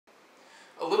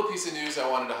A little piece of news I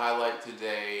wanted to highlight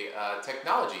today,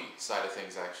 technology side of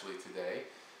things actually today,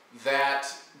 that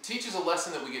teaches a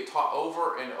lesson that we get taught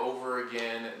over and over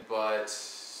again, but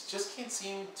just can't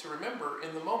seem to remember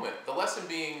in the moment. The lesson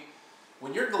being,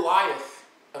 when you're Goliath,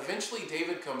 eventually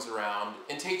David comes around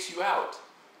and takes you out.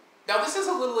 Now this is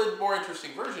a little more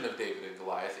interesting version of David and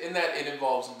Goliath in that it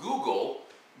involves Google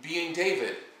being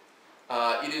David.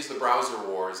 It is the browser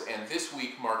wars, and this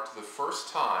week marked the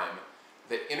first time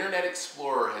that Internet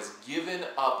Explorer has given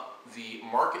up the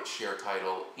market share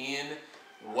title in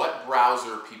what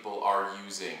browser people are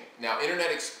using. Now,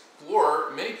 Internet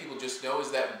Explorer, many people just know,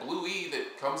 is that blue E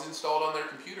that comes installed on their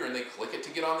computer and they click it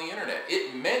to get on the internet.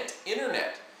 It meant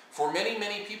internet for many,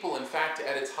 many people. In fact,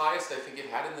 at its highest, I think it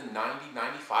had in the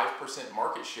 90–95%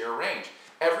 market share range.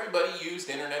 Everybody used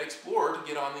Internet Explorer to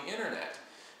get on the internet.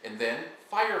 And then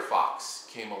Firefox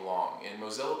came along, and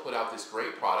Mozilla put out this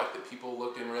great product that people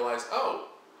looked and realized, oh,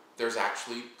 there's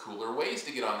actually cooler ways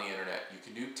to get on the internet. You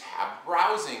can do tab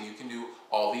browsing, you can do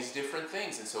all these different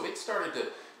things. And so it started to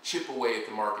chip away at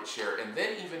the market share. And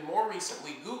then even more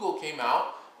recently, Google came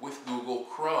out with Google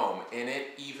Chrome, and it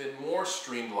even more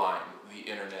streamlined the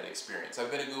internet experience. I've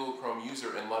been a Google Chrome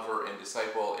user and lover and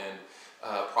disciple and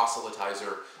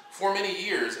proselytizer for many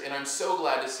years, and I'm so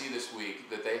glad to see this week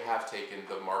that they have taken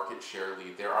the market share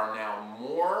lead. There are now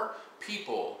more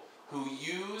people who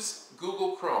use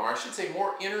Google Chrome, or I should say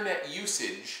more internet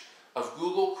usage of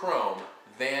Google Chrome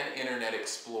than Internet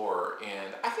Explorer,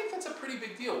 and I think that's a pretty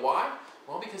big deal. Why?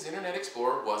 Well, because Internet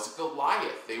Explorer was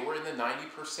Goliath. They were in the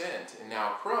 90%, and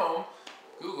now Chrome,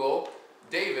 Google,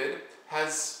 David,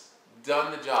 has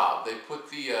done the job. They put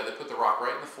the rock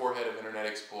right in the forehead of Internet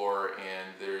Explorer,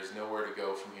 and there's nowhere to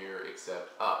go from here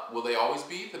except up. Will they always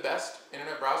be the best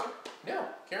internet browser? No,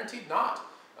 guaranteed not.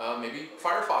 Maybe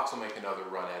Firefox will make another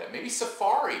run at it. Maybe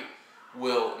Safari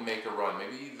will make a run.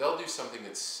 Maybe they'll do something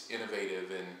that's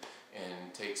innovative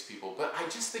and takes people. But I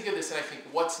just think of this and I think,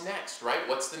 what's next, right?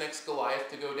 What's the next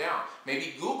Goliath to go down?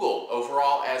 Maybe Google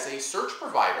overall as a search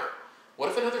provider. What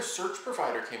if another search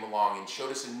provider came along and showed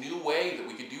us a new way that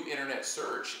we could do internet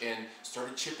search and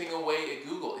started chipping away at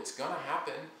Google? It's gonna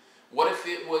happen. What if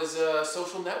it was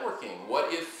social networking?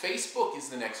 What if Facebook is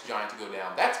the next giant to go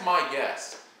down? That's my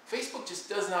guess. Facebook just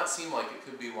does not seem like it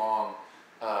could be long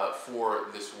for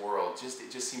this world.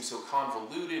 It just seems so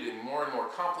convoluted and more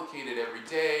complicated every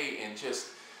day, and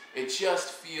it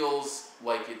just feels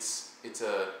like it's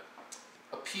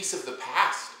a piece of the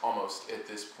past almost at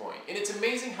this point. And it's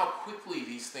amazing how quickly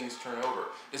these things turn over.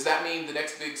 Does that mean the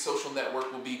next big social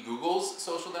network will be Google's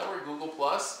social network, Google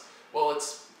Plus? Well,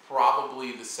 it's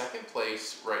probably the second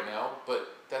place right now,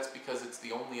 but that's because it's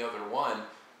the only other one.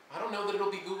 I don't know that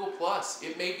it'll be Google Plus.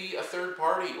 It may be a third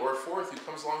party or a fourth who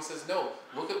comes along and says, no,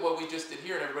 look at what we just did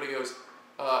here, and everybody goes,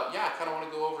 yeah, I kind of want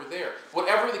to go over there.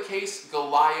 Whatever the case,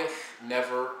 Goliath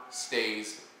never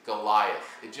stays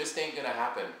Goliath. It just ain't going to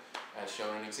happen, as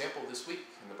shown in an example this week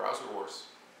in the browser wars.